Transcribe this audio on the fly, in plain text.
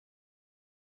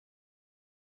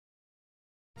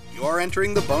You're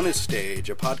entering the bonus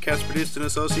stage, a podcast produced in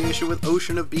association with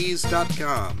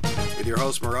oceanofbees.com, with your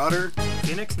host Marauder,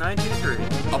 Phoenix923,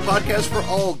 a podcast for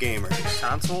all gamers,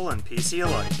 console and PC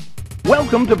alike.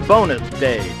 Welcome to Bonus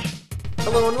Stage.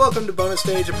 Hello and welcome to Bonus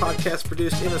Stage, a podcast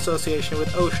produced in association with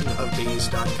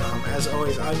oceanofbees.com. As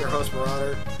always, I'm your host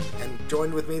Marauder, and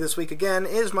joined with me this week again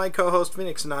is my co-host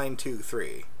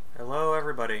Phoenix923. Hello,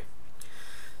 everybody.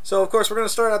 So, of course, we're going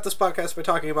to start out this podcast by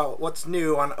talking about what's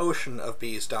new on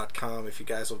oceanofbees.com. If you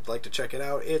guys would like to check it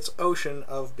out, it's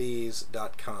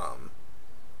oceanofbees.com.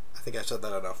 I think I've said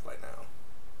that enough by now.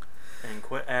 And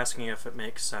quit asking if it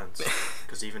makes sense,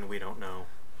 because even we don't know.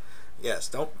 Yes,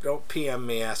 don't PM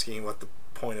me asking what the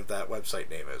point of that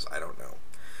website name is. I don't know.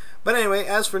 But anyway,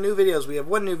 as for new videos, we have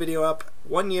one new video up,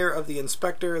 1 year of the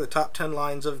Inspector, the top 10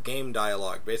 lines of game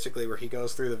dialogue, basically where he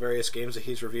goes through the various games that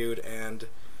he's reviewed and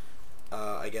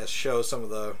I guess shows some of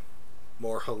the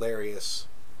more hilarious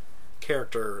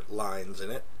character lines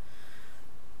in it.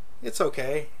 It's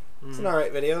okay. It's an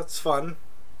alright video. It's fun.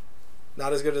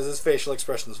 Not as good as his facial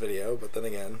expressions video, but then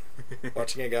again,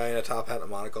 watching a guy in a top hat and a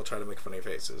monocle try to make funny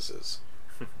faces is...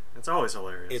 It's always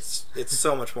hilarious. It's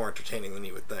so much more entertaining than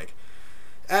you would think.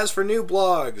 As for new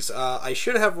blogs, I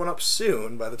should have one up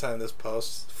soon by the time this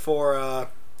posts for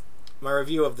my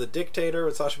review of The Dictator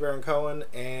with Sacha Baron Cohen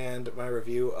and my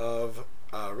review of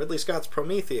Ridley Scott's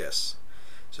Prometheus.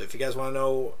 So if you guys want to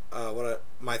know what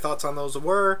my thoughts on those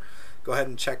were, go ahead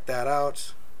and check that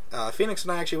out. Phoenix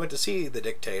and I actually went to see The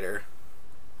Dictator.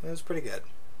 It was pretty good.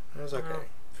 It was okay.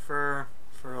 For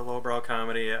a lowbrow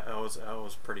comedy, it was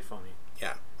pretty funny.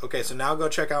 Yeah. Okay, so now go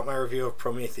check out my review of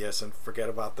Prometheus and forget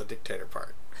about the Dictator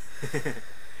part.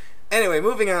 Anyway,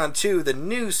 moving on to the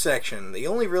news section. The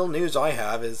only real news I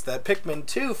have is that Pikmin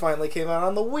 2 finally came out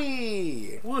on the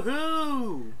Wii.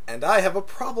 Woohoo! And I have a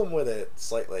problem with it,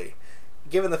 slightly.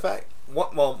 Given the fact...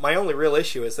 Well, my only real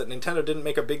issue is that Nintendo didn't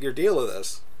make a bigger deal of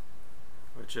this.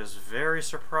 Which is very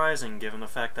surprising given the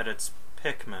fact that it's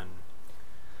Pikmin.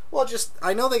 Well,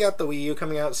 I know they got the Wii U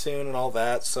coming out soon and all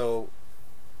that, so...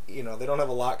 You know, they don't have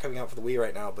a lot coming out for the Wii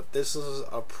right now, but this is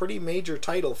a pretty major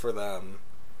title for them.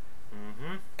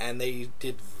 Mm-hmm. And they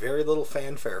did very little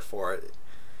fanfare for it.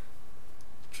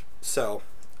 So,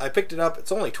 I picked it up.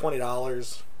 It's only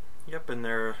 $20. Yep, and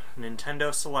they're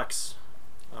Nintendo Selects.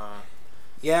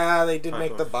 Yeah, they did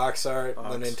make the box art,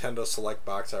 box. the Nintendo Select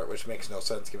box art, which makes no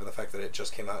sense given the fact that it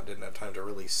just came out and didn't have time to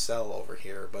really sell over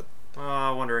here. But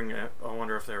I wonder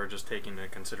if they were just taking into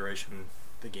consideration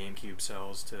the GameCube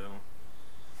sales too.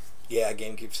 Yeah,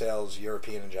 GameCube sales,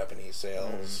 European and Japanese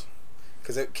sales.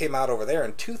 Because it came out over there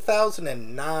in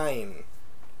 2009.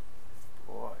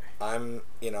 Boy. I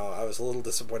was a little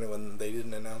disappointed when they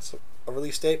didn't announce a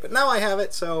release date, but now I have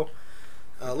it, so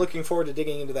looking forward to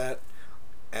digging into that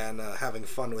and having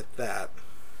fun with that.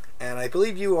 And I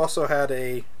believe you also had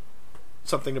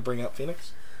something to bring up,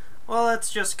 Phoenix? Well,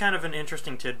 that's just kind of an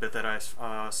interesting tidbit that I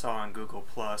saw on Google+.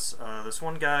 This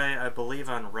one guy, I believe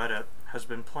on Reddit, has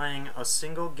been playing a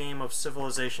single game of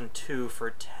Civilization 2 for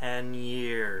 10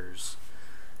 years.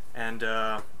 And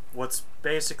what's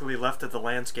basically left of the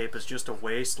landscape is just a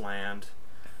wasteland.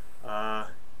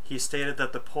 He stated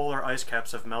that the polar ice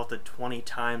caps have melted 20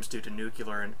 times due to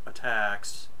nuclear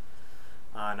attacks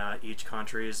on each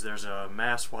country. There's a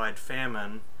mass-wide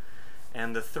famine.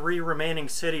 And the 3 remaining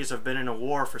cities have been in a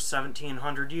war for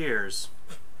 1,700 years.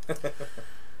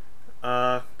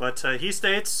 But he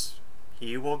states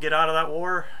he will get out of that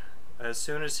war as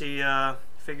soon as he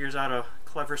figures out a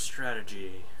clever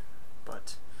strategy.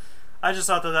 But I just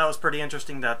thought that was pretty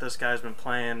interesting that this guy's been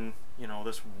playing,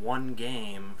 this one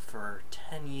game for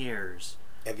 10 years.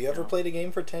 Have you ever played a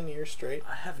game for 10 years straight?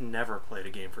 I have never played a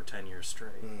game for 10 years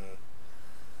straight.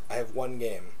 I have one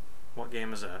game. What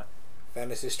game is that?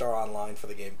 Phantasy Star Online for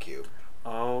the GameCube.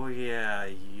 Oh yeah,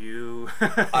 you...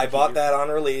 I bought that on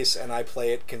release, and I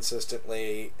play it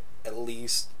consistently, at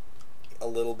least a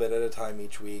little bit at a time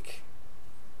each week,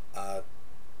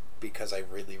 because I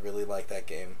really, really like that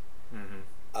game.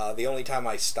 The only time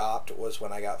I stopped was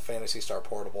when I got Phantasy Star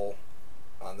Portable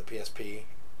on the PSP,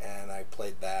 and I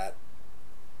played that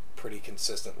pretty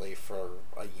consistently for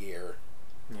a year.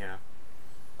 Yeah.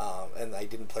 And I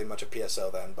didn't play much of PSO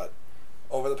then, but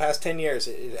over the past 10 years,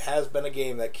 it has been a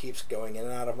game that keeps going in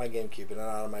and out of my GameCube, in and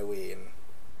out of my Wii, and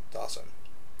it's awesome.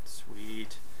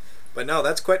 Sweet. But no,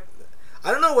 that's quite...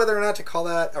 I don't know whether or not to call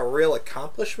that a real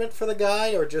accomplishment for the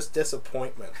guy, or just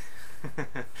disappointment.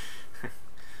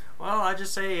 Well, I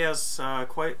just say he has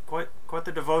quite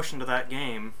the devotion to that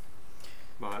game.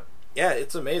 But yeah,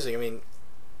 it's amazing. I mean,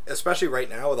 especially right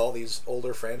now with all these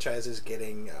older franchises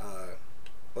getting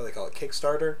what do they call it,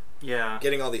 Kickstarter? Yeah.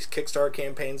 Getting all these Kickstarter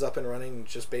campaigns up and running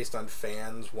just based on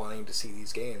fans wanting to see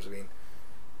these games. I mean,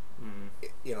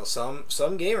 you know, some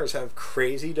gamers have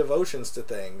crazy devotions to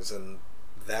things, and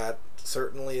that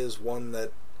certainly is one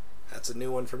that's a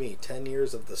new one for me. 10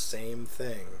 years of the same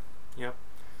thing. Yep.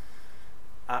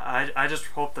 I just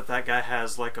hope that guy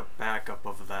has like a backup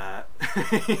of that.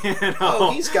 You know?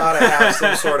 Oh, he's got to have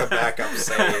some sort of backup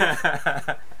save.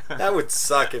 That would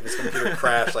suck if his computer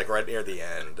crashed like right near the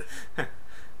end.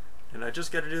 And I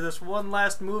just got to do this one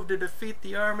last move to defeat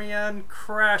the army and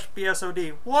crash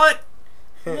BSOD. What?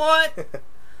 What?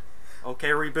 Okay,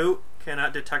 reboot.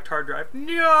 Cannot detect hard drive.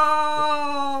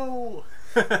 No.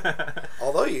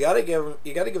 Although you gotta give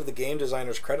the game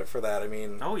designers credit for that. I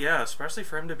mean, oh yeah, especially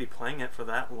for him to be playing it for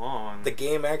that long. The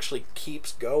game actually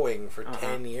keeps going for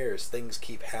 10 years. Things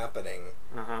keep happening.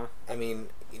 I mean,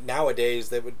 nowadays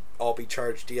they would all be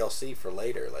charged DLC for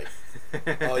later. Like,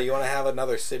 oh, you want to have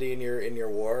another city in your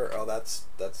war? Oh, that's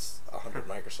 100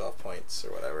 Microsoft points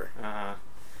or whatever.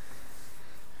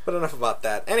 But enough about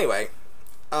that. Anyway,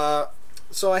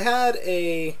 so I had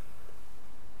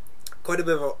quite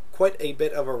a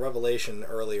bit of a revelation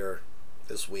earlier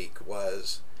this week.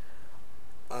 Was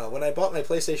when I bought my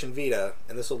PlayStation Vita,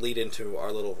 and this will lead into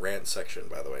our little rant section,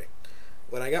 by the way.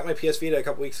 When I got my PS Vita a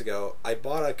couple weeks ago, I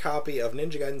bought a copy of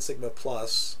Ninja Gaiden Sigma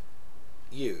Plus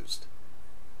used,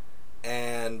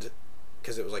 and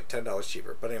because it was like $10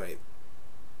 cheaper. But anyway,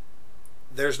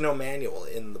 there's no manual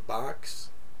in the box.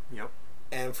 Yep.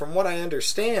 And from what I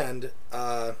understand,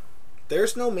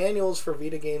 there's no manuals for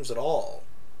Vita games at all.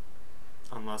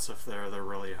 Unless if they're the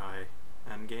really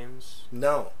high-end games?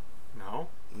 No. No?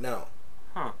 No.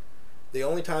 Huh. The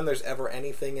only time there's ever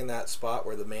anything in that spot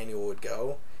where the manual would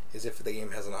go is if the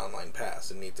game has an online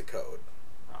pass and needs a code.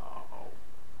 Oh.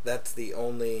 That's the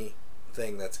only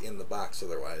thing that's in the box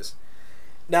otherwise.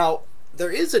 Now,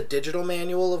 there is a digital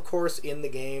manual, of course, in the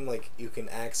game. Like, you can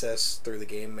access through the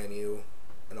game menu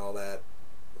and all that.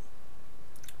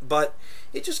 But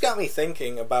it just got me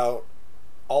thinking about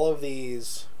all of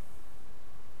these...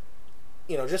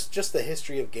 You know, just the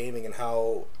history of gaming and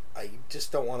how I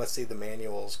just don't want to see the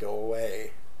manuals go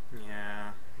away.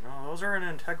 Yeah, no, those are an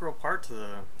integral part to the,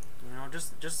 you know,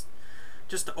 just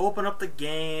to open up the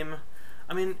game.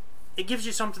 I mean, it gives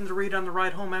you something to read on the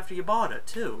ride home after you bought it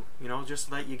too. You know, just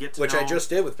so that you get to which know, I just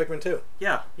did with Pikmin 2.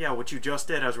 Yeah, which you just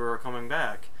did as we were coming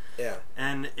back. Yeah,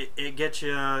 and it gets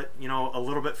you, you know, a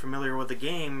little bit familiar with the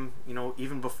game, you know,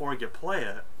 even before you play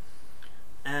it.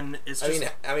 And it's just...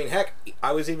 I mean, heck,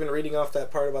 I was even reading off that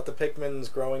part about the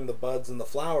Pikmins growing the buds and the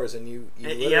flowers, and you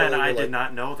yeah, and I did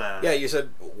not know that. Yeah, you said,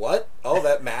 what? Oh,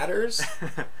 that matters?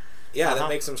 Yeah, that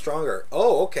makes them stronger.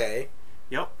 Oh, okay.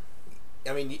 Yep.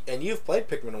 I mean, and you've played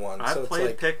Pikmin 1. I've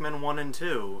played Pikmin 1 and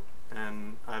 2,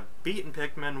 and I've beaten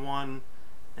Pikmin 1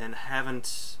 and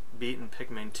haven't beaten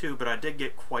Pikmin 2, but I did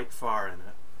get quite far in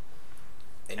it.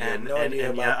 And you had no idea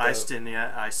about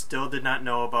I still did not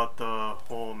know about the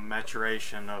whole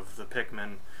maturation of the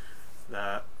Pikmin.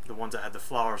 That the ones that had the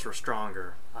flowers were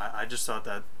stronger. I just thought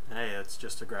that, hey, it's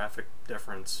just a graphic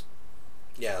difference.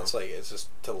 Yeah, it's like it's just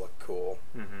to look cool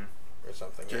or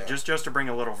something. Just to bring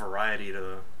a little variety to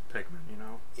the Pikmin, you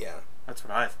know. Yeah, that's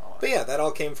what I thought. But yeah, that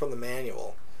all came from the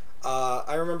manual.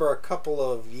 I remember a couple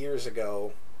of years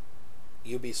ago,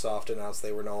 Ubisoft announced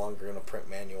they were no longer going to print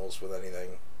manuals with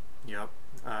anything. Yep.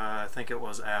 I think it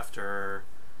was after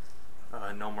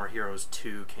No More Heroes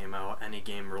 2 came out. Any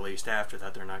game released after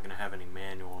that, they're not going to have any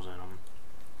manuals in them.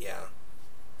 Yeah.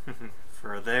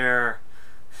 For their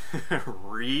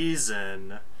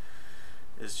reason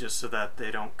is just so that they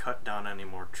don't cut down any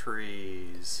more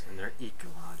trees and they're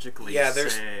ecologically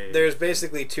safe. There's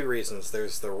basically two reasons.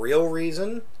 There's the real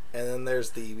reason, and then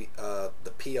there's the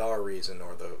PR reason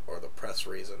or the press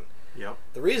reason. Yep.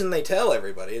 The reason they tell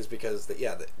everybody is because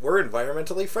we're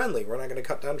environmentally friendly. We're not going to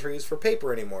cut down trees for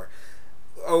paper anymore.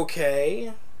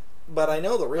 Okay, but I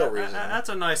know the real reason. That's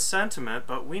a nice sentiment,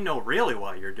 but we know really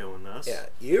why you're doing this. Yeah,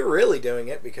 you're really doing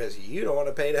it because you don't want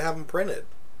to pay to have them printed.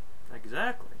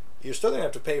 Exactly. You're still going to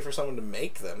have to pay for someone to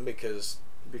make them because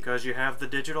you have the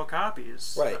digital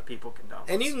copies that people can download.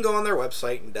 And you can go on their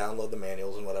website and download the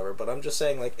manuals and whatever, but I'm just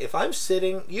saying, like, if I'm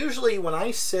sitting... Usually when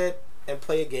I sit and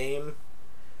play a game...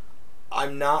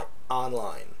 I'm not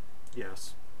online.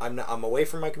 Yes. I'm away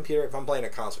from my computer if I'm playing a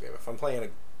console game. If I'm playing a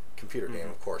computer game,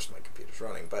 of course my computer's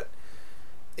running. But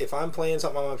if I'm playing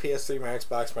something on my PS3, my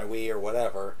Xbox, my Wii, or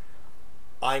whatever,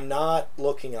 I'm not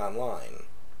looking online.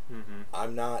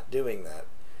 I'm not doing that.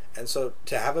 And so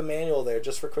to have a manual there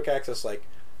just for quick access, like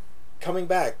coming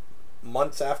back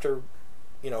months after,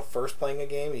 first playing a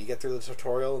game, you get through the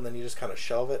tutorial and then you just kind of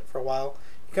shelve it for a while.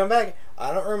 come back.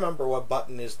 I don't remember what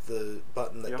button is the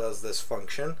button that Yep. does this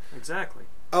function. Exactly.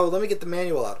 Oh, let me get the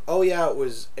manual out. Oh yeah, it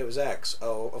was X.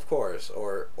 Oh, of course.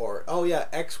 Or oh yeah,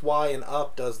 X, Y, and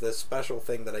up does this special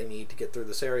thing that I need to get through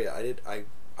this area.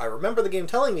 I remember the game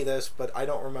telling me this, but I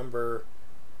don't remember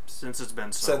Since it's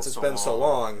been so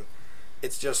long.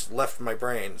 It's just left my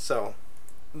brain. So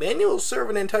manuals serve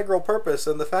an integral purpose,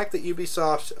 and the fact that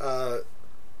Ubisoft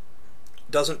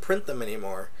doesn't print them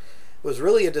anymore was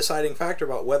really a deciding factor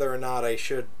about whether or not I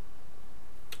should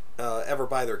ever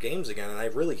buy their games again, and I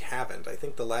really haven't. I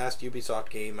think the last Ubisoft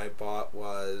game I bought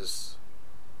was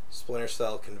Splinter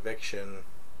Cell Conviction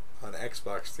on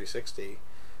Xbox 360,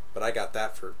 but I got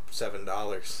that for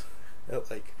 $7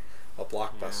 at like a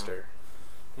Blockbuster.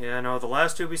 Yeah, no, the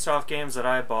last Ubisoft games that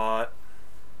I bought,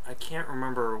 I can't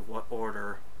remember what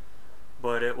order,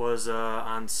 but it was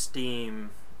on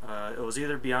Steam. It was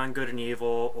either Beyond Good and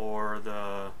Evil or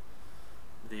the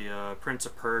Prince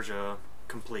of Persia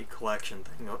complete collection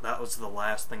thing. That was the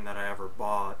last thing that I ever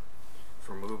bought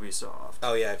from Ubisoft.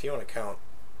 Oh yeah, if you want to count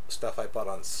stuff I bought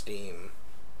on Steam.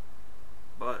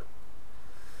 But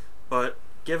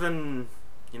given,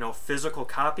 physical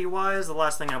copy wise, the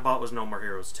last thing I bought was No More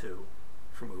Heroes 2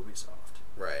 from Ubisoft.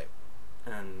 Right.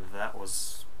 And that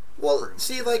was... Well,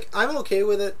 see, like, I'm okay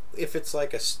with it if it's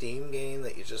like a Steam game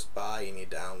that you just buy and you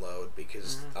download,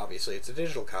 because obviously it's a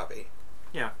digital copy.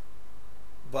 Yeah.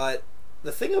 But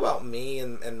the thing about me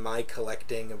and my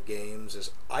collecting of games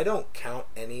is I don't count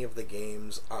any of the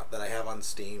games that I have on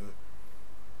Steam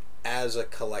as a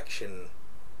collection.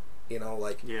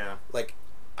 Like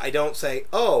I don't say,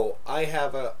 oh, I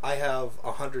have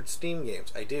 100 Steam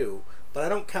games. I do, but I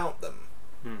don't count them.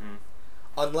 Mm-hmm.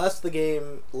 Unless the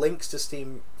game links to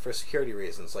Steam for security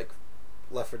reasons, like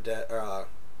Left 4 Dead,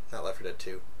 not Left 4 Dead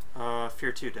 2.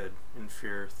 Fear 2 did, and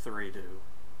Fear 3 do.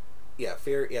 Yeah,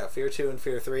 Fear 2 and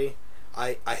Fear 3.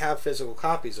 I have physical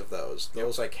copies of those.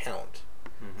 Those I count.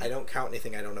 Mm-hmm. I don't count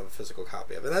anything I don't have a physical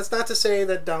copy of. And that's not to say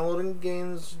that downloading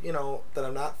games, that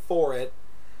I'm not for it.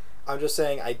 I'm just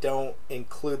saying I don't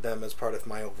include them as part of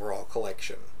my overall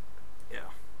collection. Yeah.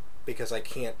 Because I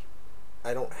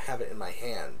don't have it in my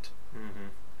hand. Mm-hmm.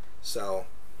 So...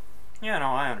 Yeah, no,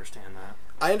 I understand that.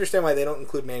 I understand why they don't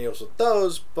include manuals with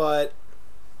those, but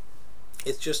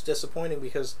it's just disappointing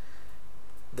because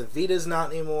the Vita's not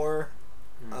anymore.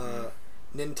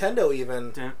 Nintendo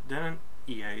even... Didn't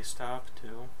EA stop,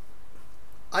 too?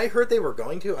 I heard they were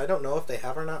going to. I don't know if they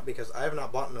have or not, because I have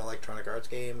not bought an Electronic Arts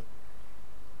game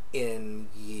in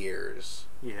years.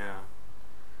 Yeah.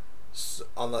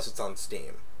 Unless it's on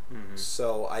Steam. Mm-hmm.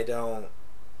 So I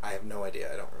have no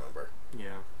idea. I don't remember.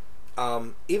 Yeah.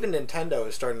 Even Nintendo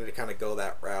is starting to kind of go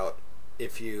that route.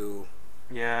 If you...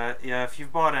 Yeah, if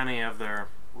you've bought any of their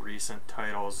recent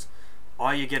titles,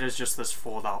 all you get is just this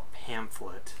fold-out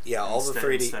pamphlet. Yeah, all the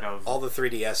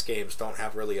 3DS games don't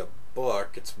have really a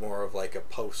book. It's more of like a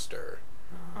poster.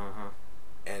 Uh-huh.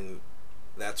 And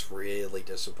that's really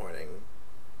disappointing.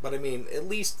 But I mean, at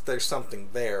least there's something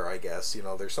there, I guess.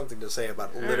 There's something to say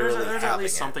about literally having it. There's at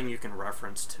least something you can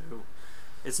reference to.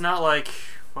 It's not like,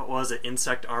 what was it,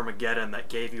 Insect Armageddon, that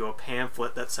gave you a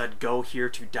pamphlet that said, go here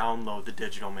to download the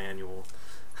digital manual.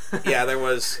 Yeah, there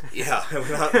was. Yeah, I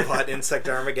went out and bought Insect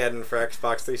Armageddon for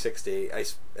Xbox 360.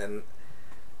 And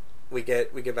we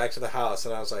get back to the house,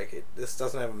 and I was like, this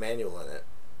doesn't have a manual in it.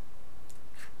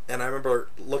 And I remember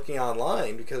looking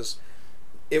online because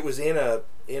it was in a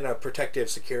protective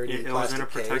security plastic case. It was in a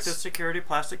protective security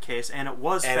plastic case, and it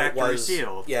was factory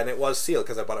sealed. Yeah, and it was sealed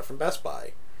because I bought it from Best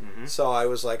Buy. Mm-hmm. So I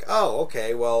was like, oh,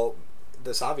 okay, well,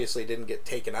 this obviously didn't get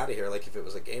taken out of here. Like if it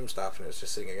was a GameStop and it was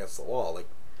just sitting against the wall, like.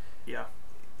 Yeah.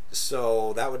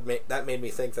 So that made me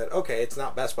think that okay, it's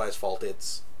not Best Buy's fault.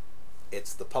 It's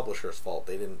the publisher's fault.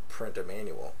 They didn't print a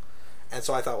manual. And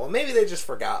so I thought, well, maybe they just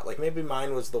forgot. Like maybe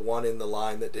mine was the one in the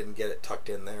line that didn't get it tucked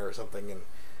in there or something. And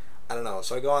I don't know.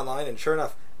 So I go online, and sure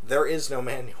enough, there is no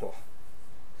manual.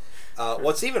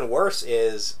 What's even worse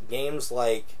is games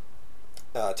like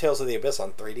Tales of the Abyss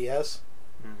on 3DS.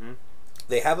 Mm-hmm.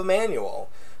 They have a manual,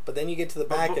 but then you get to the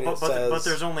back and it says... But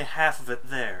there's only half of it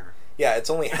there. Yeah, it's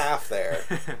only half there.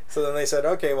 So then they said,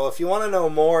 okay, well, if you want to know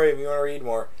more, if you want to read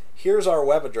more, here's our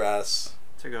web address.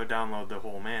 To go download the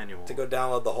whole manual. To go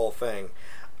download the whole thing.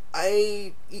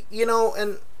 And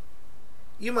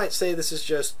you might say this is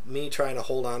just me trying to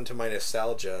hold on to my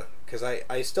nostalgia, because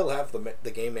I still have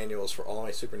the game manuals for all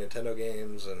my Super Nintendo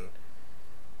games and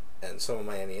some of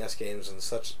my NES games and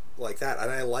such like that, and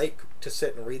I like to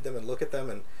sit and read them and look at them,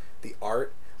 and the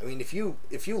art. I mean, if you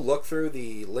look through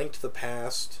the Link to the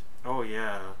Past... Oh,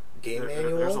 yeah. Game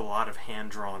manual. There's a lot of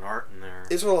hand-drawn art in there.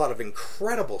 There's a lot of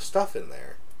incredible stuff in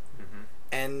there. Mm-hmm.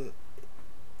 And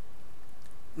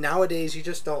nowadays you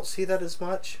just don't see that as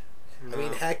much. No. I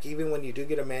mean, heck, even when you do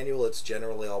get a manual, it's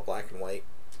generally all black and white.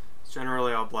 It's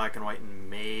generally all black and white and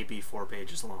maybe 4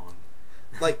 pages long.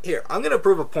 Like, here, I'm going to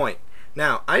prove a point.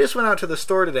 Now, I just went out to the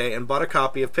store today and bought a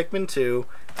copy of Pikmin 2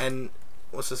 and...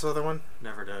 What's this other one?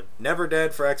 Never Dead. Never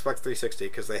Dead for Xbox 360,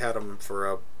 because they had them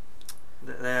for a...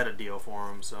 They had a deal for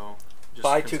them, so... Just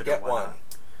buy 2 consider get why 1. not.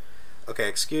 Okay,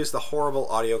 excuse the horrible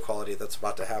audio quality that's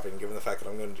about to happen, given the fact that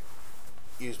I'm going to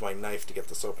use my knife to get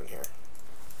this open here.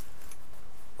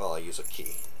 Well, I use a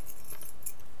key.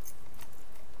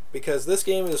 Because this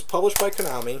game is published by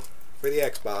Konami for the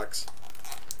Xbox.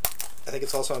 I think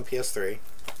it's also on PS3.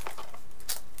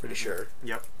 Pretty sure.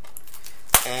 Yep.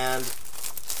 And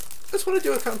I just want to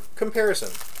do a comparison.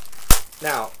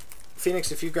 Now,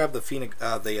 Phoenix, if you grab the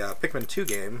Pikmin 2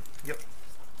 game, Yep.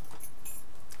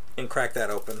 and crack that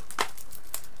open,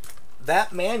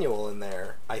 that manual in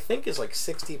there, I think, is like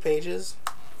 60 pages.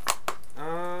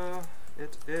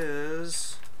 It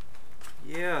is...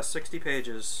 Yeah, 60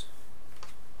 pages.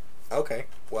 Okay,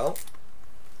 well,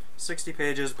 60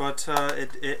 pages, but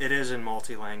it is in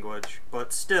multi-language.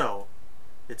 But still,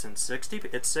 it's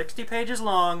 60 pages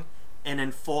long and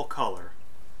in full color.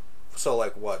 so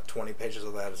like what, 20 pages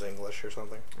of that is English or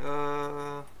something?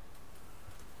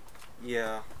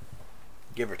 Yeah,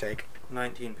 Give or take.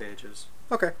 19 pages.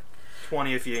 Okay.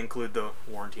 20 if you include the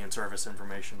warranty and service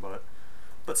information, but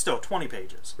still 20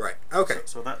 pages. Right, okay.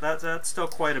 So that's still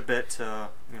quite a bit to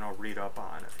read up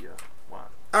on if you want.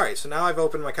 Alright, so now I've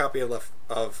opened my copy of Left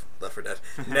 4 Dead.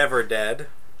 Never Dead.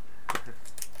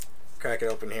 Crack it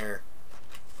open here.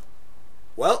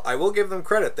 Well, I will give them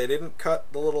credit. They didn't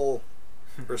cut the little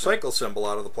recycle symbol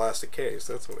out of the plastic case.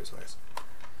 That's always nice.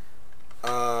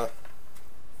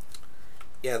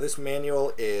 Yeah, this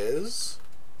manual is...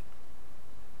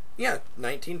 Yeah,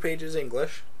 19 pages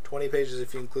English. 20 pages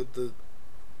if you include the...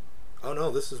 Oh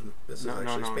no, this is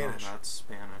actually Spanish. No, that's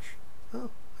Spanish. Oh,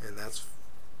 and that's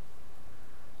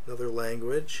another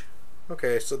language.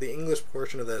 Okay, so the English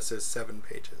portion of this is 7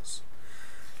 pages.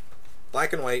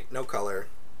 Black and white, no color.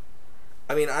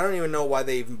 I mean, I don't even know why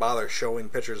they even bother showing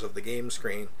pictures of the game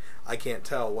screen. I can't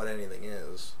tell what anything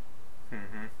is.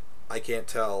 Mm-hmm. I can't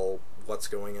tell what's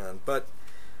going on. But,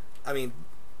 I mean,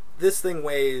 this thing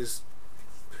weighs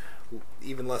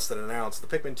even less than an ounce. The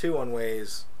Pikmin 2 one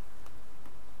weighs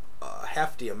a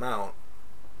hefty amount,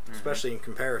 especially in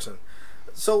comparison.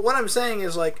 So what I'm saying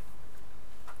is, like,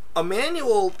 a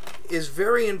manual is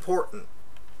very important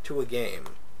to a game.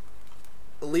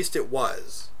 At least it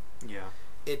was. Yeah.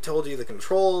 It told you the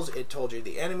controls, it told you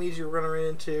the enemies you were going to run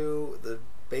into, the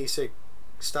basic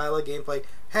style of gameplay.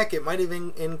 Heck, it might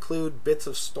even include bits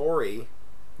of story.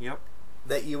 Yep.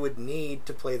 That you would need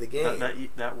to play the game.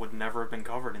 That would never have been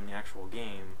covered in the actual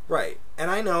game. Right.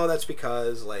 And I know that's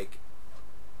because, like,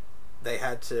 they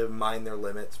had to mind their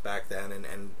limits back then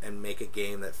and make a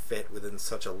game that fit within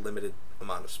such a limited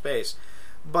amount of space.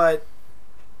 But,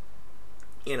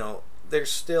 you know,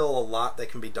 there's still a lot that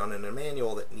can be done in a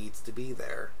manual that needs to be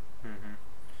there.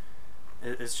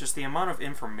 Mm-hmm. It's just the amount of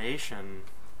information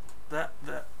that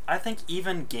I think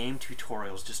even game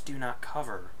tutorials just do not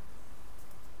cover.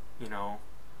 You know,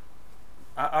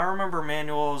 I remember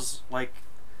manuals, like,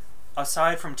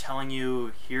 aside from telling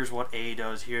you here's what A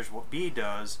does, here's what B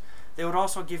does, they would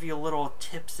also give you little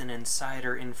tips and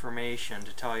insider information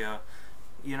to tell you,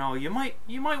 you know, you might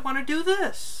want to do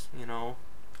this, you know,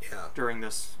 Yeah. during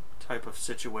this type of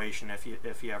situation if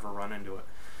you ever run into it.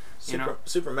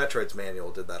 Super Metroid's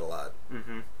manual did that a lot.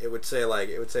 Mm-hmm. It would say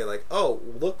like, oh,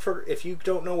 look for, if you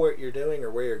don't know what you're doing or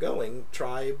where you're going,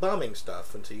 try bombing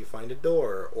stuff until you find a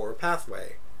door or a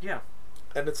pathway. Yeah.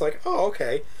 And it's like, oh,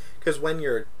 okay, because when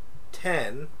you're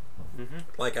 10, Mm-hmm.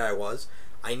 like I was,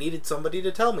 I needed somebody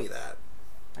to tell me that.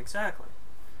 Exactly.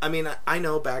 I mean, I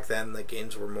know back then that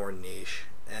games were more niche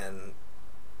and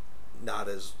not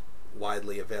as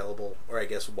widely available, or I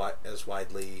guess as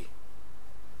widely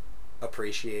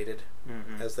appreciated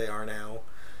as they are now.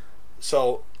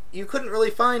 So you couldn't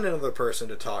really find another person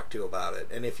to talk to about it,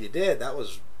 and if you did, that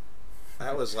was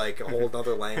like a whole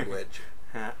other language.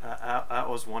 That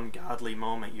was one godly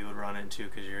moment you would run into,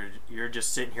 because you're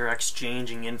just sitting here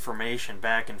exchanging information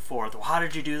back and forth. Well, how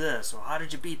did you do this? Well, how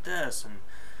did you beat this? And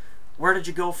where did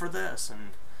you go for this?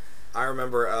 And I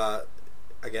remember,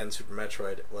 again, Super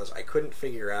Metroid was, I couldn't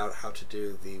figure out how to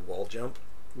do the wall jump.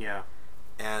 Yeah.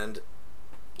 And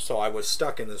so I was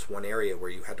stuck in this one area where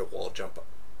you had to wall jump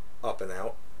up and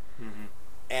out. Mm-hmm.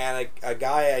 And a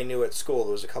guy I knew at school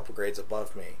who was a couple grades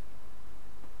above me,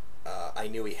 I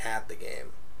knew he had the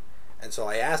game. And so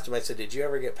I asked him, I said, did you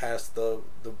ever get past the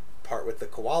part with the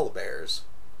koala bears?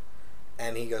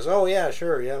 And he goes, oh yeah,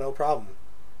 sure, yeah, no problem.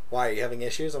 Why, are you having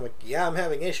issues? I'm like, yeah, I'm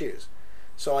having issues.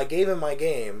 So I gave him my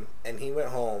game, and he went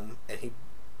home, and he,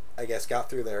 I guess, got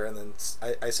through there, and then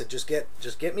I said, just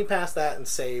get me past that and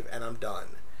save, and I'm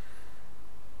done.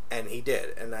 And he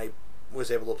did, and I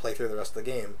was able to play through the rest of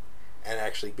the game, and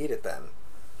actually beat it then,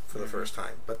 for the first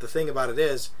time. But the thing about it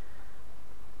is,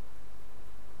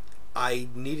 I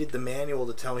needed the manual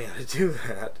to tell me how to do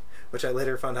that, which I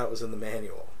later found out was in the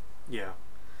manual. Yeah.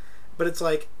 But it's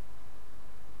like,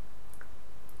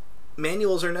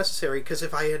 manuals are necessary, because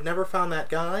if I had never found that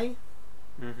guy,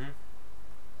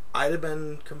 I'd have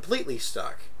been completely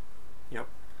stuck. Yep.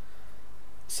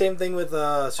 Same thing with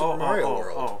Super Mario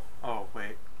World.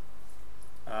 Wait.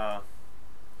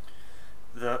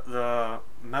 The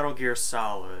Metal Gear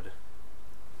Solid,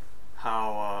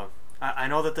 how I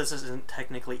know that this isn't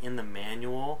technically in the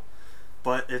manual,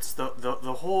 but it's the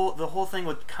whole thing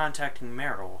with contacting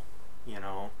Meryl. You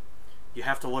know, you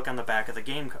have to look on the back of the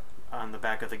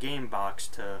game box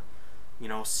to, you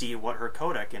know, see what her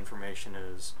codec information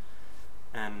is,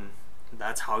 and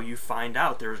that's how you find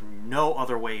out. There's no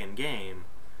other way in game,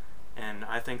 and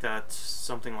I think that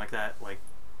something like that, like,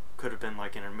 could have been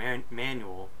like in a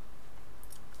manual,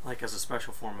 like as a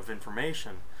special form of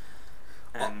information.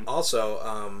 And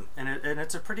also, and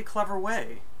it's a pretty clever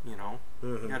way, you know.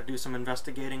 You got to do some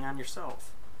investigating on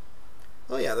yourself.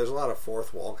 Oh yeah, there's a lot of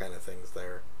fourth wall kind of things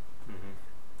there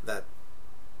that,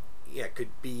 yeah, could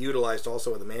be utilized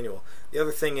also with the manual. The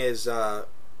other thing is,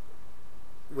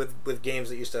 with games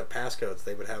that used to have passcodes,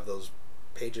 they would have those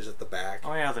pages at the back.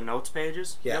 Oh yeah, the notes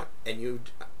pages. Yeah, yep. And you,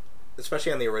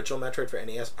 especially on the original Metroid for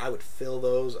NES, I would fill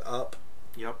those up.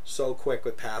 Yep. So quick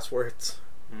with passwords.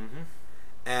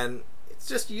 And it's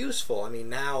just useful. I mean,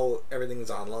 now everything's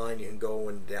online. You can go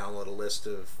and download a list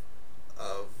of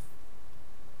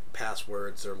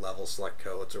passwords or level select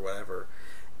codes or whatever.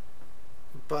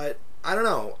 But I don't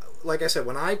know. Like I said,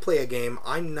 when I play a game,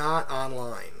 I'm not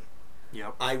online.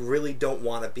 Yep. I really don't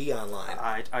want to be online.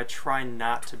 I try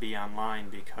not to be online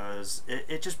because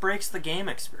it just breaks the game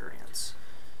experience.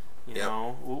 You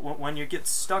know, when you get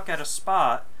stuck at a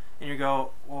spot and you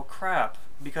go, well, crap,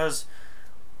 because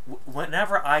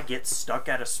whenever I get stuck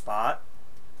at a spot,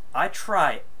 I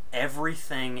try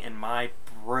everything in my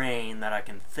brain that I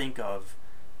can think of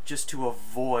just to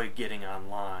avoid getting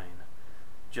online,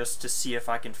 just to see if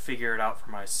I can figure it out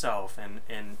for myself.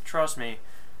 And trust me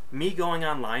going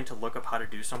online to look up how to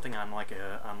do something on like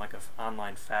a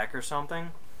online FAQ or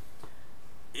something,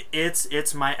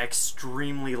 it's my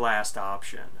extremely last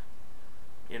option,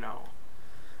 you know.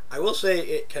 I will say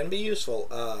it can be useful.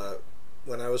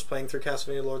 When I was playing through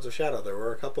Castlevania Lords of Shadow, there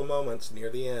were a couple moments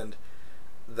near the end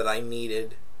that I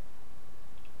needed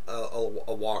a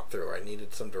walkthrough. I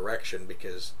needed some direction,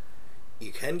 because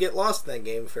you can get lost in that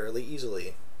game fairly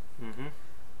easily.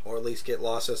 Or at least get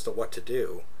lost as to what to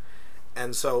do.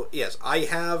 And so, yes,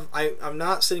 I'm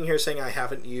not sitting here saying I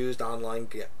haven't used online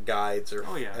guides or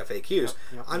FAQs.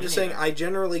 Yep, I'm just saying I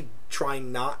generally try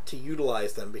not to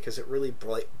utilize them, because it really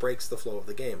breaks the flow of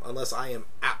the game. Unless I am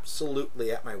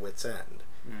absolutely at my wit's end.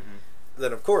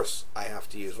 Then, of course, I have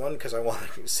to use one, because I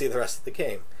want to see the rest of the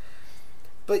game.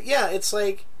 But yeah, it's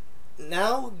like,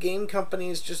 now game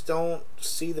companies just don't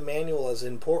see the manual as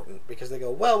important, because they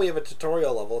go, well, we have a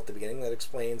tutorial level at the beginning that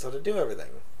explains how to do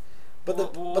everything. But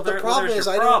the problem is,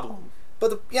 I don't.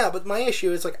 But my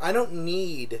issue is, like, I don't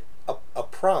need a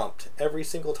prompt every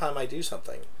single time I do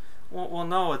something. Well,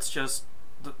 no, it's just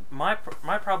my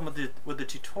problem with the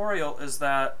tutorial is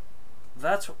that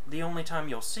that's the only time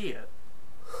you'll see it.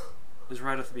 Is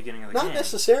right at the beginning of the game. Not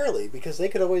necessarily, because they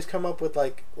could always come up with,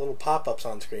 like, little pop-ups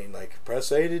on screen, like,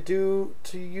 press A to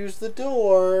use the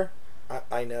door.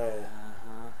 I know.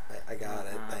 I got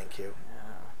it. Thank you.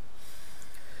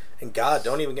 And God,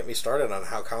 don't even get me started on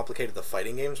how complicated the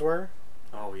fighting games were.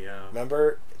 Oh, yeah.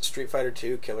 Remember Street Fighter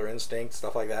 2, Killer Instinct,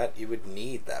 stuff like that? You would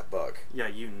need that book. Yeah,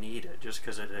 you need it, just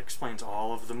because it explains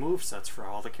all of the movesets for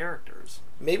all the characters.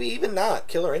 Maybe even not.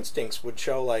 Killer Instincts would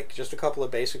show, like, just a couple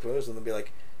of basic moves, and then be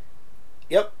like,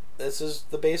 yep, this is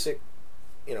the basic,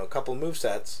 couple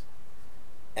movesets.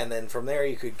 And then from there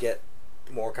you could get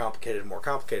more complicated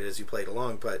as you played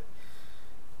along. But,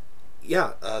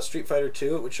 yeah, Street Fighter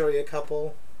 2, it would show you a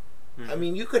couple. I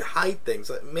mean, you could hide things.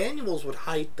 Manuals would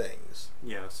hide things.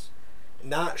 Yes.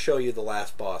 Not show you the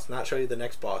last boss, not show you the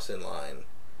next boss in line.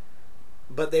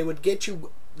 But they would give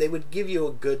you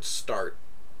a good start.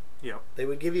 Yep. They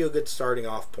would give you a good starting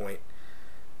off point.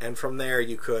 And from there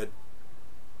you could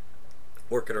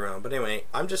work it around. But anyway,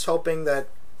 I'm just hoping that,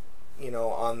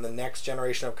 on the next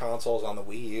generation of consoles, on the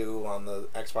Wii U, on the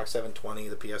Xbox 720,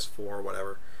 the PS4,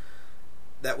 whatever,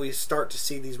 that we start to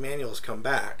see these manuals come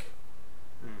back.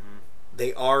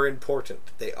 They are important.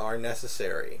 They are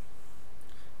necessary.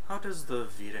 How does the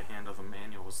Vita handle the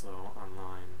manuals though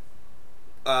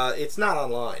online? It's not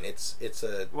online. It's a it's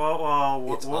on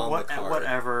the card.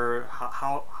 Whatever.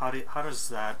 How does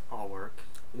that all work?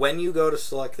 When you go to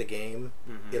select the game,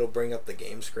 it'll bring up the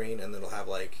game screen, and it'll have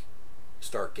like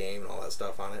start game and all that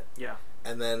stuff on it. Yeah.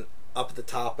 And then up at the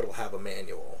top, it'll have a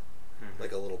manual,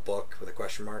 like a little book with a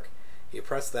question mark. You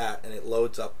press that, and it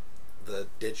loads up the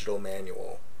digital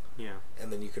manual. Yeah.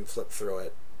 And then you can flip through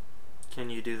it. Can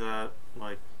you do that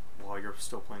like while you're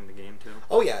still playing the game too?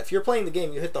 Oh yeah, if you're playing the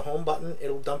game, you hit the home button,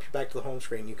 it'll dump you back to the home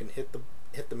screen. You can hit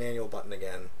the manual button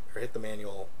again, or hit the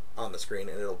manual on the screen,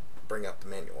 and it'll bring up the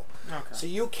manual. Okay. So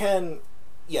you can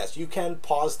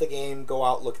pause the game, go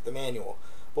out, look at the manual.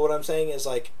 But what I'm saying is,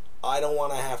 like, I don't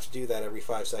want to have to do that every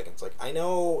 5 seconds. Like, I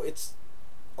know it's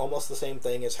almost the same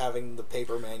thing as having the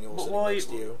paper manual sitting next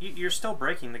to you. You're still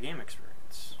breaking the game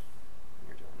experience when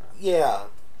you're doing that. Yeah,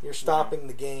 you're stopping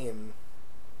the game.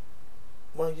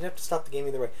 Well, you'd have to stop the game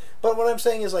either way. But what I'm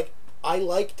saying is, like, I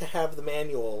like to have the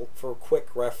manual for quick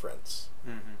reference.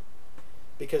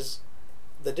 Because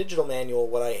the digital manual,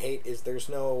 what I hate is there's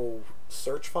no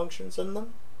search functions in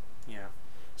them. Yeah.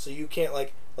 So you can't,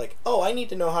 like, oh, I need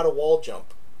to know how to wall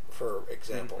jump, for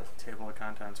example. Table of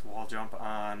contents, wall jump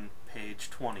on page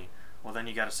 20. Well, then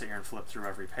you got to sit here and flip through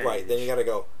every page. Right, then you got to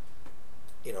go,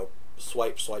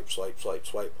 swipe,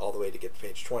 all the way to get to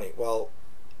page 20. Well,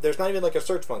 there's not even, like, a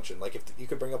search function. Like, if you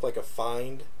could bring up, like, a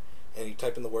find, and you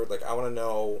type in the word, like, I want to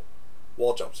know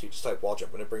wall jump. So you just type wall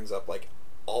jump, and it brings up, like,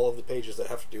 all of the pages that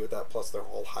have to do with that, plus they're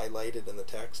all highlighted in the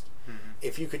text.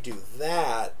 If you could do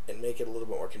that and make it a little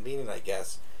bit more convenient, I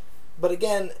guess. But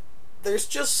again, there's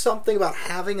just something about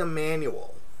having a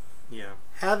manual. Yeah.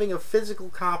 Having a physical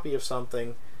copy of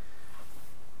something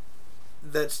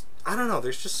that's, I don't know,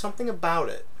 there's just something about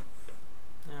it.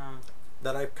 Yeah.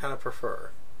 That I kind of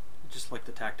prefer. Just like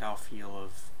the tactile feel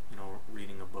of,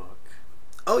 reading a book.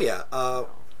 Oh yeah.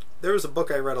 There was a book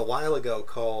I read a while ago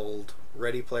called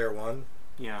Ready Player One.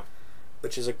 Yeah.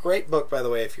 Which is a great book, by the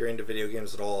way, if you're into video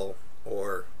games at all,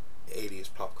 or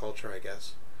 80s pop culture, I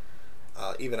guess.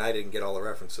 Even I didn't get all the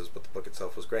references, but the book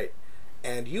itself was great.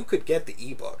 And you could get the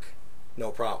ebook,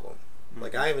 no problem.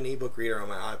 Like, I have an ebook reader on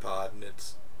my iPod,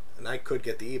 and I could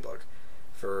get the ebook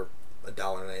for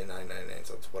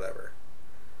 $1.99, whatever.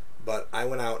 But I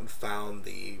went out and found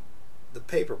the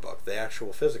paper book, the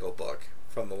actual physical book,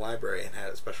 from the library, and had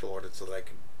it special ordered so that I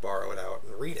could borrow it out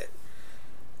and read it.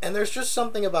 And there's just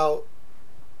something about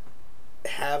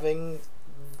having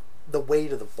the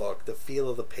weight of the book, the feel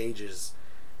of the pages,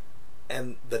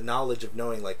 and the knowledge of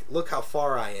knowing, like, look how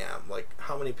far I am, like,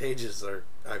 how many pages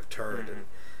I've turned, and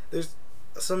there's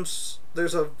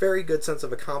a very good sense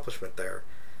of accomplishment there.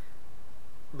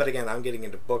 But again, I'm getting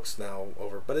into books now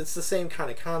but it's the same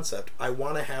kind of concept. I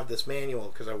want to have this manual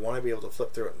because I want to be able to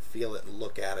flip through it and feel it and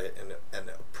look at it and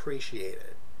appreciate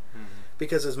it.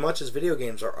 Because as much as video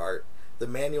games are art, the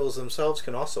manuals themselves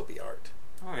can also be art.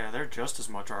 Oh yeah, they're just as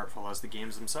much artful as the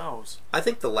games themselves. I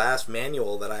think the last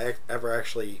manual that I ever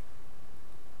actually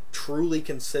truly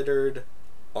considered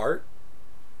art,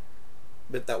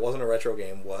 but that wasn't a retro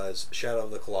game, was Shadow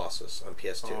of the Colossus on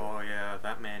PS2. Oh yeah,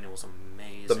 that manual's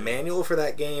amazing. The manual for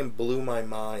that game blew my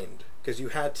mind, because you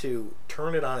had to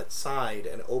turn it on its side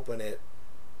and open it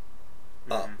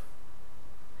up.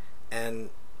 And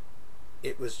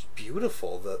it was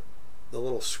beautiful, the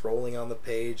little scrolling on the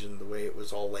page and the way it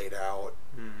was all laid out.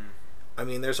 I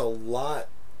mean, there's a lot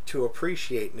to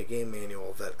appreciate in a game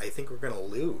manual that I think we're going to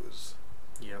lose.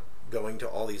 Yep. Going to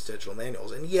all these digital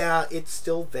manuals. And yeah, it's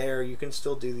still there. You can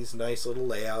still do these nice little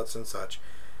layouts and such.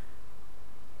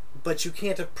 But you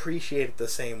can't appreciate it the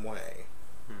same way.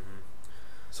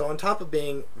 So on top of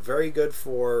being very good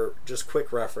for just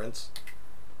quick reference,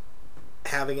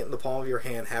 having it in the palm of your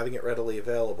hand, having it readily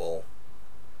available,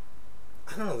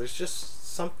 I don't know, there's just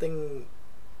something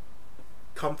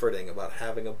comforting about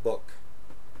having a book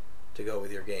to go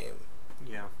with your game.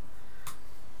 Yeah.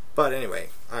 But anyway,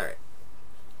 alright.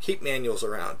 Keep manuals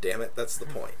around, damn it, that's the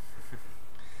point.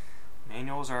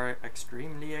 Manuals are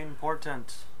extremely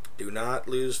important. Do not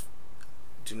lose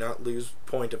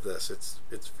point of this.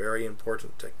 It's very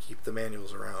important to keep the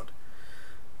manuals around.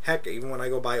 Heck, even when I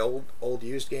go buy old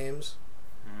used games,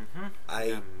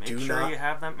 I do make sure you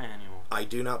have that manual. I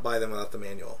do not buy them without the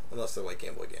manual, unless they're like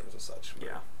Game Boy games and such.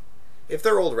 Yeah. If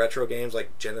they're old retro games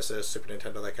like Genesis, Super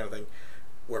Nintendo, that kind of thing,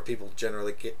 where people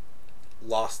generally get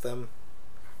lost them,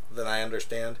 then I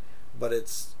understand. But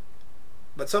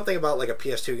something about like a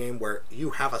PS2 game where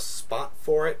you have a spot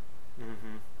for it,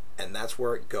 and that's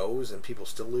where it goes, and people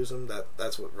still lose them.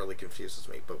 That's what really confuses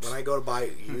me. But when I go to buy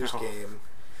a used game,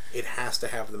 It has to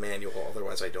have the manual,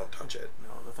 otherwise I don't touch it. No,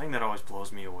 the thing that always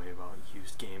blows me away about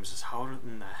used games is how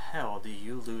in the hell do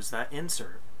you lose that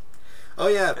insert? Oh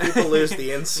yeah, people lose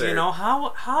the insert. You know,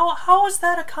 how is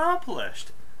that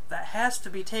accomplished? That has to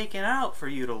be taken out for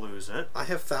you to lose it. I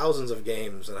have thousands of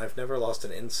games, and I've never lost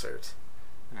an insert.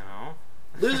 No.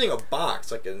 Losing a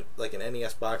box, like an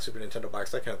NES box, Super Nintendo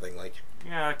box, that kind of thing, like...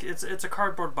 Yeah, it's a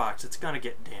cardboard box. It's gonna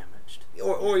get damaged.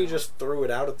 Or you just threw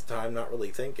it out at the time, not really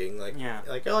thinking. Like, yeah.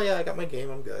 Like, oh yeah, I got my game,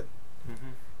 I'm good. Mm-hmm.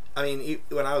 I mean,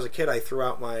 when I was a kid, I threw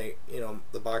out my,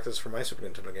 the boxes for my Super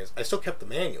Nintendo games. I still kept the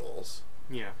manuals.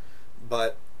 Yeah.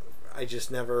 But I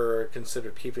just never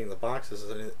considered keeping the boxes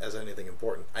as anything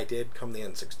important. I did come the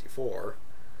N64.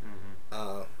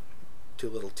 Mm-hmm. Too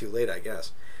little, too late, I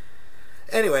guess.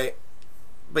 Anyway,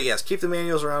 but yes, keep the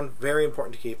manuals around. Very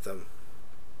important to keep them.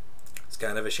 It's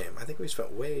kind of a shame. I think we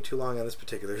spent way too long on this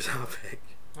particular topic.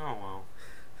 Oh, well.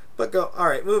 But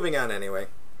alright, moving on anyway.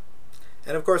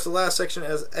 And of course, the last section,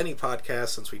 as any podcast,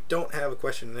 since we don't have a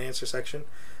question and answer section.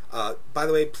 By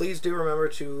the way, please do remember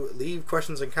to leave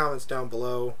questions and comments down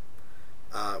below.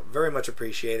 Very much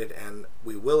appreciated, and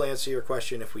we will answer your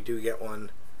question if we do get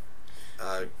one.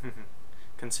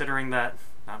 Considering that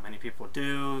not many people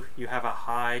do, you have a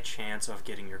high chance of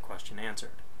getting your question answered.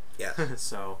 Yes.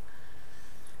 So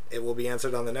it will be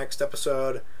answered on the next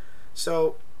episode.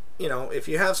 So, if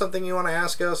you have something you want to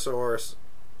ask us, or,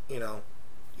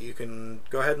 you can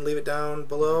go ahead and leave it down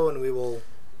below, and we will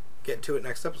get to it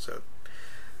next episode.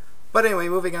 But anyway,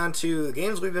 moving on to the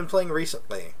games we've been playing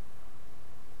recently.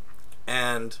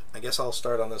 And I guess I'll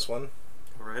start on this one.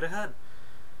 Go right ahead.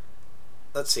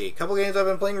 Let's see. A couple games I've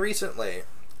been playing recently.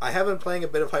 I have been playing a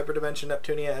bit of Hyperdimension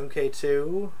Neptunia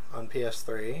MK2 on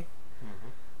PS3. Mm-hmm.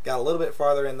 Got a little bit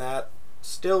farther in that.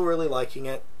 Still really liking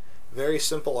it. Very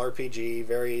simple RPG,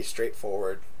 very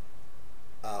straightforward.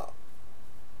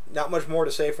 Not much more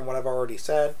to say from what I've already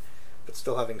said, but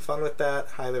still having fun with that.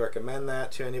 Highly recommend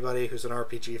that to anybody who's an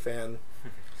RPG fan.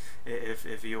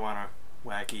 If you want a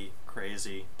wacky,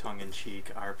 crazy,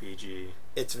 tongue-in-cheek RPG.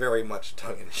 It's very much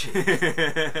tongue-in-cheek.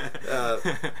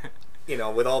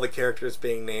 With all the characters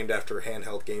being named after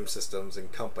handheld game systems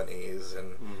and companies,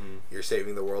 and mm-hmm. you're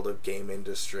saving the world of game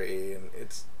industry, and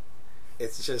it's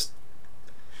just...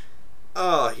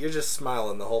 Oh, you're just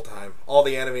smiling the whole time. All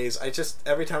the enemies,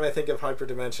 every time I think of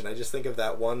Hyperdimension, I just think of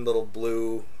that one little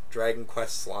blue Dragon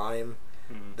Quest slime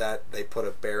that they put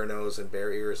a bear nose and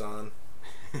bear ears on.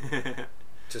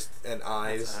 And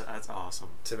eyes. That's awesome.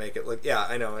 To make it look... Yeah,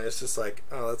 I know. It's just like,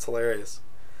 oh, that's hilarious.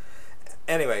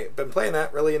 Anyway, been playing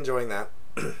that, really enjoying that.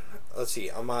 Let's see,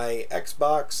 on my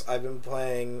Xbox, I've been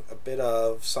playing a bit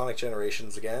of Sonic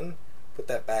Generations again. Put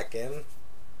that back in.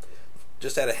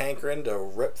 Just had a hankering to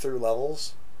rip through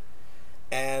levels.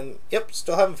 And, yep,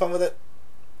 still having fun with it.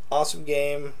 Awesome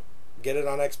game. Get it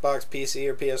on Xbox, PC,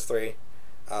 or PS3.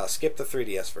 Skip the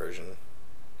 3DS version.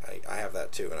 I have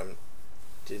that too, and I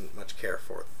didn't much care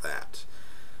for that.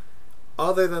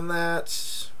 Other than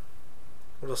that,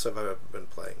 what else have I been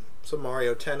playing? Some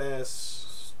Mario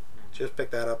Tennis. Just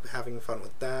picked that up, having fun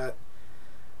with that.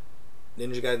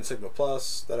 Ninja Gaiden Sigma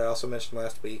Plus, that I also mentioned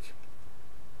last week.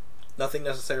 Nothing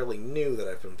necessarily new that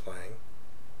I've been playing.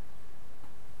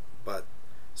 But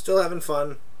still having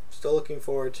fun. Still looking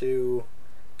forward to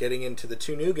getting into the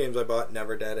 2 new games I bought,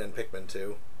 Never Dead and Pikmin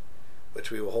 2. Which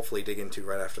we will hopefully dig into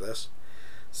right after this.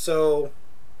 So,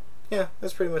 yeah,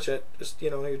 that's pretty much it. Just,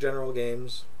 your general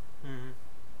games. Mm-hmm.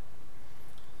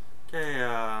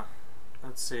 Okay,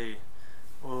 let's see.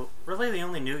 Well, really the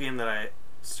only new game that I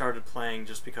started playing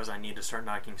just because I need to start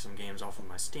knocking some games off of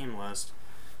my Steam list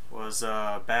was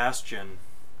Bastion.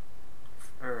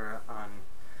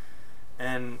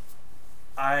 And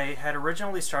I had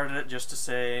originally started it just to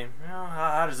say,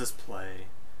 how does this play?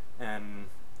 And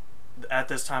at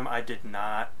this time I did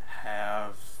not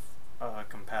have a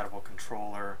compatible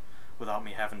controller without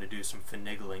me having to do some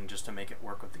finagling just to make it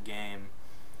work with the game.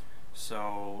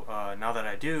 So now that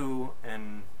I do,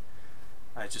 and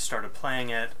I just started playing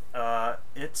it,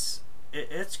 it's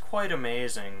quite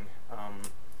amazing.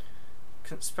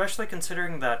 Especially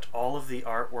considering that all of the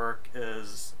artwork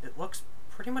it looks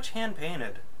pretty much hand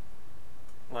painted.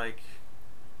 Like,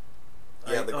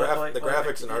 yeah, the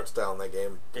graphics and art style in that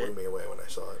game blew me away when I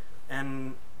saw it.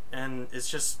 And it's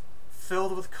just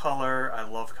filled with color. I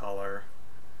love color.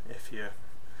 If you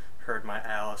heard my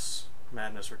Alice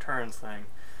Madness Returns thing,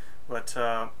 but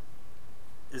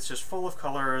it's just full of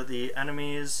color. The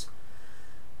enemies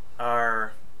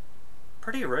are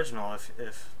pretty original.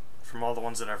 If from all the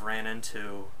ones that I've ran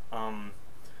into,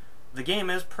 the game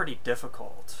is pretty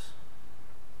difficult.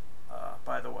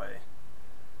 By the way,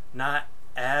 not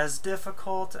as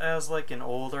difficult as like an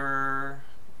older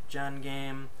gen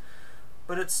game,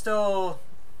 but it's still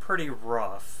pretty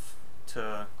rough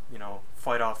to, you know,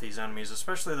 fight off these enemies,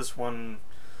 especially this one.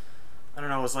 I don't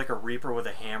know, it's like a Reaper with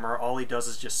a hammer. All he does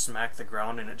is just smack the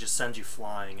ground and it just sends you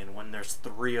flying, and when there's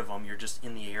 3 of them, you're just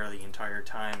in the air the entire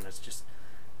time, and it's just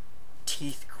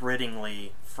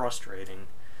teeth-grittingly frustrating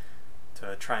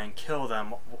to try and kill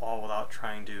them, all without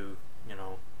trying to, you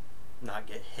know, not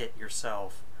get hit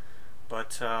yourself.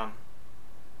 But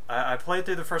I played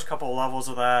through the first couple of levels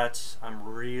of that. I'm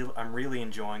really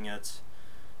enjoying it.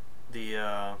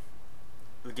 The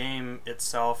game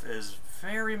itself is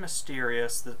very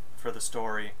mysterious for the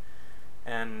story,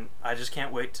 and I just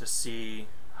can't wait to see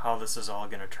how this is all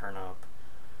going to turn up.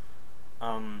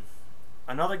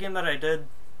 Another game that I did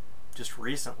just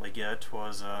recently get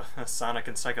was Sonic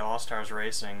and Sega All-Stars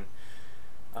Racing.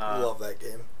 Love that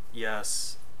game.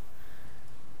 Yes.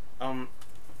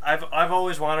 I've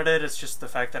always wanted it. It's just the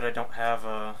fact that I don't have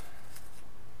a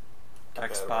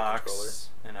Xbox,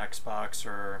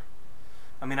 or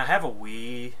I mean, I have a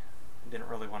Wii. I didn't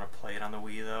really want to play it on the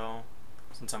Wii though,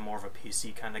 since I'm more of a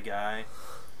PC kind of guy.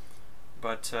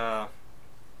 But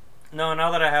no,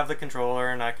 now that I have the controller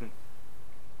and I can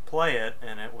play it,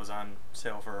 and it was on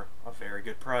sale for a very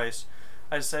good price,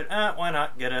 I just said, why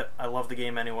not get it? I love the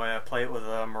game anyway. I play it with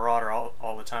Marauder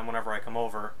all the time whenever I come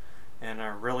over, and I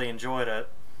really enjoyed it.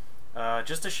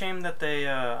 Just a shame that they,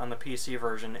 on the PC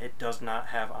version, it does not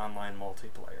have online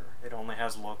multiplayer. It only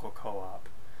has local co-op,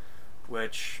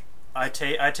 which I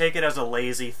take it as a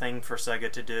lazy thing for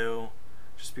Sega to do,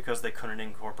 just because they couldn't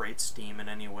incorporate Steam in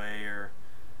any way, or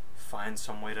find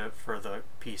some way for the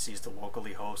PCs to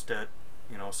locally host it,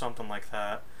 you know, something like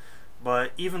that.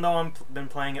 But even though I've been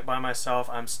playing it by myself,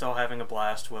 I'm still having a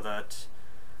blast with it.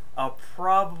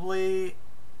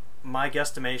 My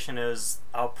guesstimation is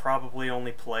I'll probably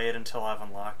only play it until I've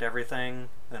unlocked everything,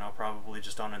 then I'll probably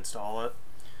just uninstall it.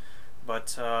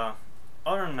 But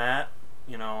other than that,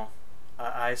 you know,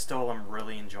 I still am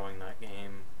really enjoying that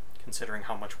game, considering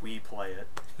how much we play it,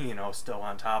 you know, still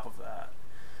on top of that.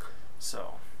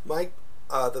 So, Mike,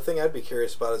 the thing I'd be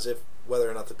curious about is whether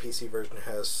or not the PC version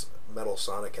has Metal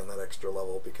Sonic in that extra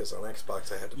level, because on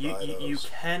Xbox I had to buy those. You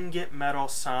can get Metal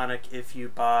Sonic if you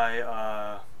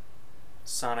buy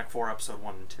Sonic 4 Episode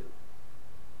 1 and 2.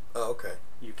 Oh, okay.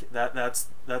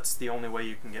 That's the only way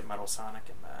you can get Metal Sonic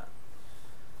in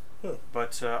that.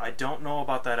 But I don't know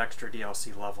about that extra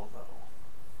DLC level though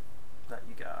that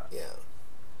you got. Yeah.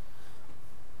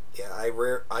 Yeah,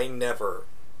 I've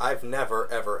never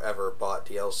ever bought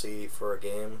DLC for a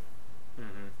game,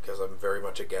 because I'm very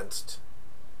much against,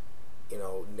 you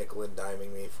know, nickel and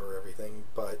diming me for everything.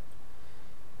 But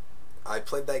I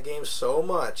played that game so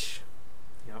much.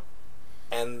 Yep.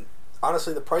 And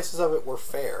honestly, the prices of it were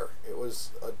fair. It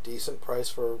was a decent price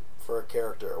for a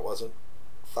character. It wasn't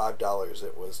 $5.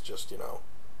 It was just, you know,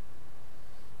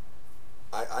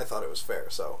 I thought it was fair,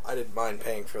 so I didn't mind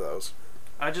paying for those.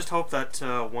 I just hope that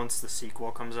once the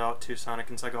sequel comes out to Sonic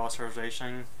and Sega All-Stars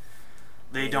Racing,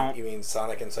 don't... You mean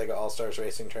Sonic and Sega All-Stars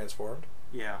Racing Transformed?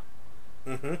 Yeah.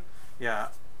 Yeah,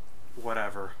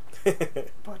 whatever.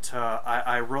 But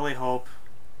I really hope...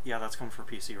 Yeah, that's coming for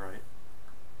PC, right?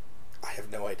 I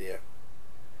have no idea.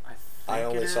 I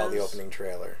only saw the opening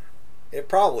trailer. It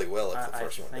probably will if the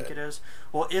first one did. I think it is.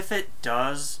 Well, if it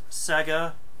does,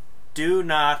 Sega, do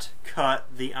not cut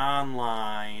the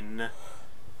online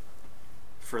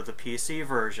for the PC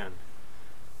version.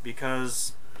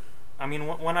 Because, I mean,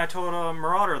 when I told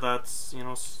Marauder that, you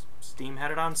know, Steam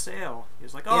had it on sale, he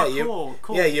was like, oh, yeah,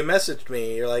 cool. Yeah, you messaged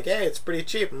me. You're like, hey, it's pretty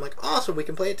cheap. I'm like, awesome, we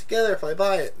can play it together if I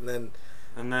buy it. And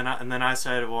then I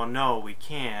said, well, no, we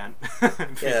can't.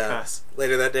 Because yeah.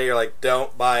 Later that day, you're like,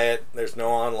 don't buy it. There's no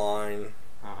online.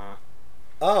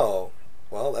 Oh,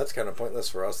 well, that's kind of pointless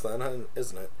for us then,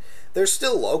 isn't it? There's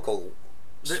still local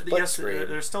split screen.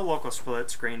 There's still local split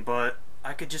screen, but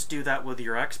I could just do that with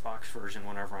your Xbox version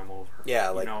whenever I'm over. Yeah,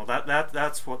 like, you know,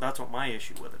 that's what my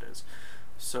issue with it is.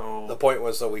 So the point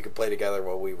was so we could play together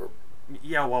while we were.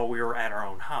 Yeah, while we were at our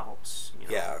own house. You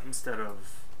know, yeah. Instead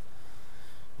of,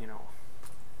 you know,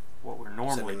 what we're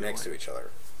normally doing next to each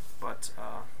other. But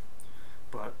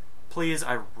please,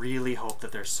 I really hope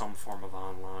that there's some form of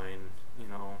online, you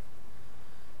know,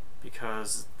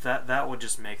 because that would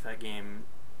just make that game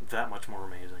that much more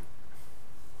amazing.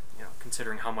 You know,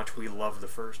 considering how much we love the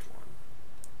first one.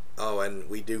 Oh, and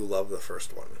we do love the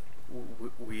first one.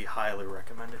 We highly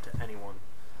recommend it to anyone.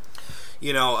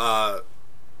 You know, I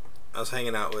was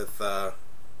hanging out with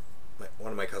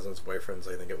one of my cousin's boyfriends,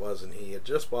 I think it was, and he had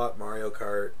just bought Mario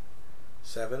Kart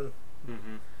 7.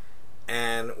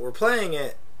 And we're playing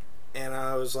it, and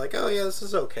I was like, oh yeah, this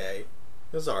is okay.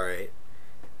 It's alright.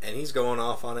 And he's going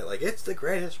off on it like, it's the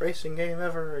greatest racing game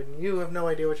ever, and you have no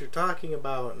idea what you're talking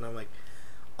about. And I'm like,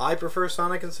 I prefer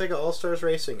Sonic and Sega All-Stars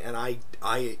Racing, and I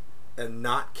am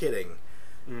not kidding.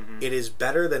 Mm-hmm. It is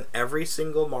better than every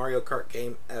single Mario Kart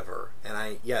game ever. And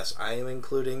I am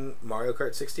including Mario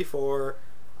Kart 64,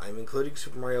 I'm including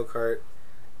Super Mario Kart,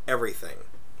 everything.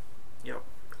 Yep.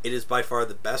 It is by far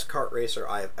the best kart racer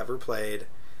I have ever played.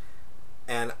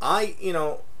 And I'm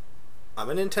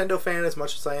a Nintendo fan as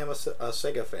much as I am a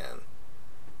Sega fan.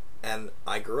 And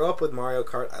I grew up with Mario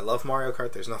Kart. I love Mario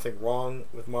Kart. There's nothing wrong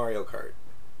with Mario Kart.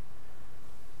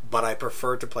 But I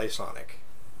prefer to play Sonic.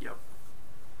 Yep.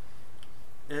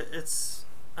 It's...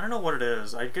 I don't know what it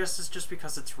is. I guess it's just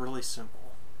because it's really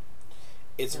simple.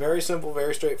 It's very simple,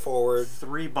 very straightforward.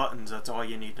 3 buttons, that's all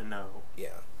you need to know.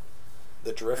 Yeah.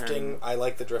 The drifting, I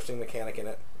like the drifting mechanic in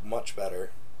it much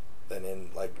better than in,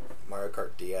 like, Mario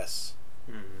Kart DS.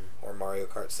 Mm-hmm. Or Mario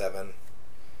Kart 7.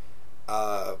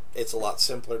 It's a lot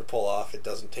simpler to pull off. It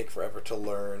doesn't take forever to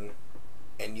learn.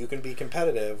 And you can be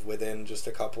competitive within just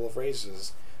a couple of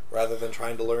races, rather than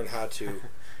trying to learn how to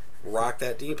rock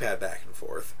that D-pad back and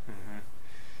forth. Mm-hmm.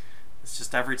 It's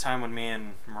just every time when me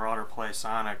and Marauder play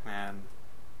Sonic, man,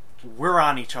 we're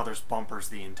on each other's bumpers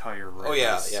the entire race. Oh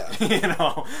yeah, yeah. You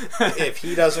know, if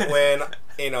he doesn't win,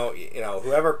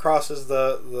 whoever crosses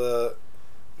the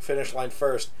finish line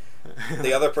first,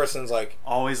 the other person's like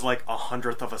always like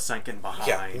 100th of a second behind.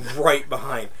 Yeah, right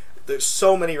behind. There's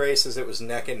so many races it was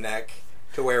neck and neck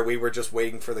to where we were just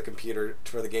waiting for the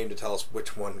game to tell us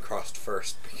which one crossed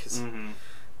first. Because, mm-hmm.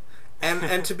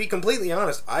 and to be completely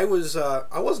honest, I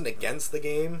wasn't against the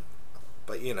game,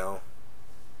 but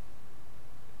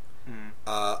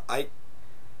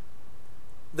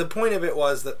the point of it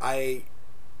was that I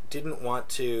didn't want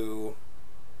to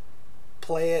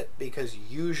play it because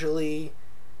usually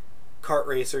kart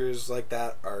racers like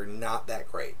that are not that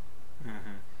great.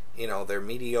 Mm-hmm. They're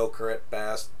mediocre at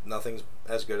best. Nothing's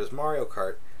as good as Mario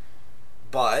Kart.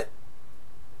 But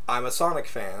I'm a Sonic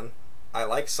fan. I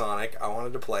like Sonic. I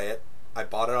wanted to play it. I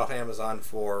bought it off Amazon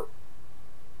for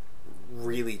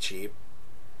really cheap.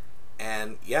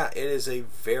 And yeah, it is a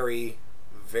very,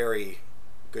 very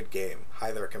good game.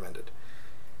 Highly recommended.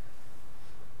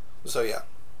 So yeah,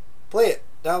 play it.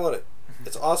 Download it.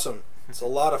 It's awesome. It's a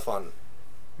lot of fun.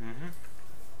 Mm-hmm.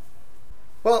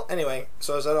 Well, anyway,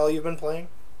 so is that all you've been playing?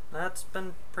 That's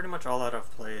been pretty much all that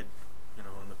I've played,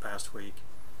 in the past week.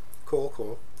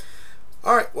 Cool.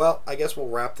 Alright, well, I guess we'll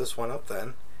wrap this one up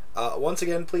then. Once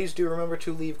again, please do remember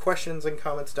to leave questions and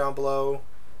comments down below.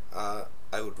 I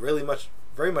would very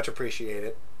much appreciate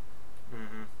it.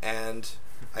 Mm-hmm. And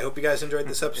I hope you guys enjoyed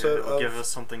this episode. It'll give us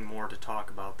something more to talk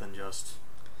about than just...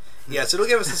 Yes, it'll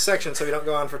give us a section so we don't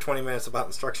go on for 20 minutes about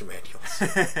instruction manuals.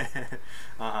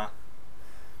 Uh-huh.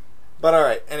 But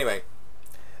alright, anyway.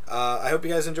 I hope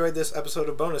you guys enjoyed this episode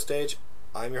of Bonus Stage.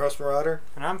 I'm your host, Marauder.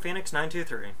 And I'm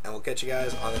Phoenix923. And we'll catch you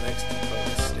guys on the next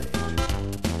Bonus Stage.